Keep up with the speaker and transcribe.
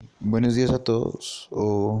Buenos días a todos,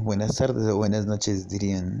 o buenas tardes o buenas noches,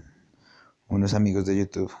 dirían unos amigos de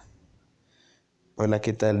YouTube. Hola,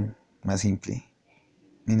 ¿qué tal? Más simple.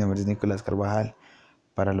 Mi nombre es Nicolás Carvajal,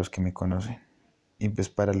 para los que me conocen. Y pues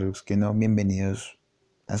para los que no, bienvenidos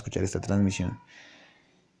a escuchar esta transmisión.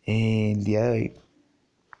 El día de hoy,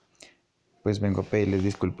 pues vengo a pedirles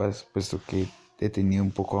disculpas, puesto que he tenido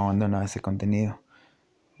un poco abandonado este contenido,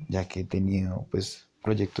 ya que he tenido pues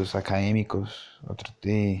proyectos académicos, otros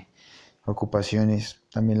de ocupaciones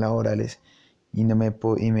también laborales y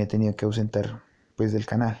me he tenido que ausentar pues del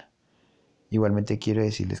canal. Igualmente quiero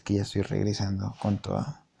decirles que ya estoy regresando con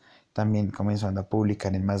toda, también comenzando a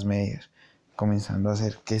publicar en más medios, comenzando a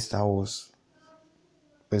hacer que esta voz,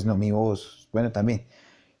 pues no mi voz, bueno también,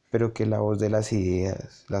 pero que la voz de las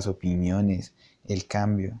ideas, las opiniones, el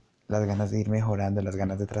cambio, las ganas de ir mejorando, las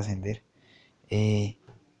ganas de trascender, eh,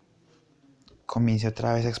 comience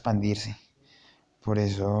otra vez a expandirse. Por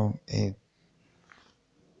eso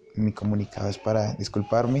mi comunicado es para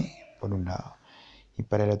disculparme, por un lado, y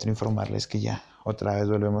para el otro informarles que ya otra vez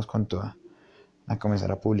volvemos con toda, a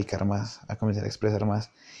comenzar a publicar más, a comenzar a expresar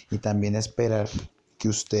más, y también a esperar que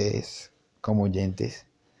ustedes, como oyentes,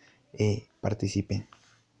 participen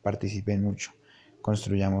mucho,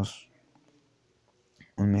 construyamos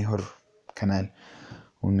un mejor canal,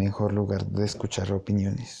 un mejor lugar de escuchar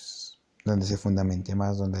opiniones, donde se fundamente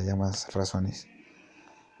más, donde haya más razones.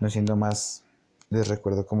 No siendo más, les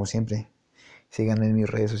recuerdo como siempre, síganme en mis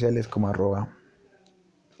redes sociales como arroba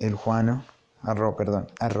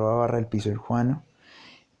barra el piso el Juano,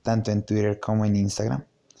 tanto en Twitter como en Instagram,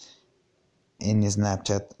 en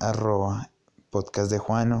Snapchat arroba podcast de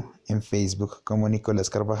Juano, en Facebook como Nicolás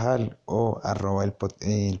Carvajal o arroba el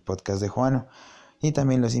podcast de Juano. Y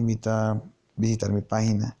también los invito a visitar mi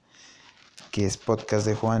página, que es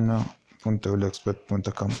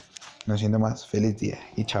podcastdejuano.blogspot.com. No siendo más, feliz día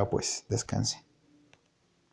y chao pues, descanse.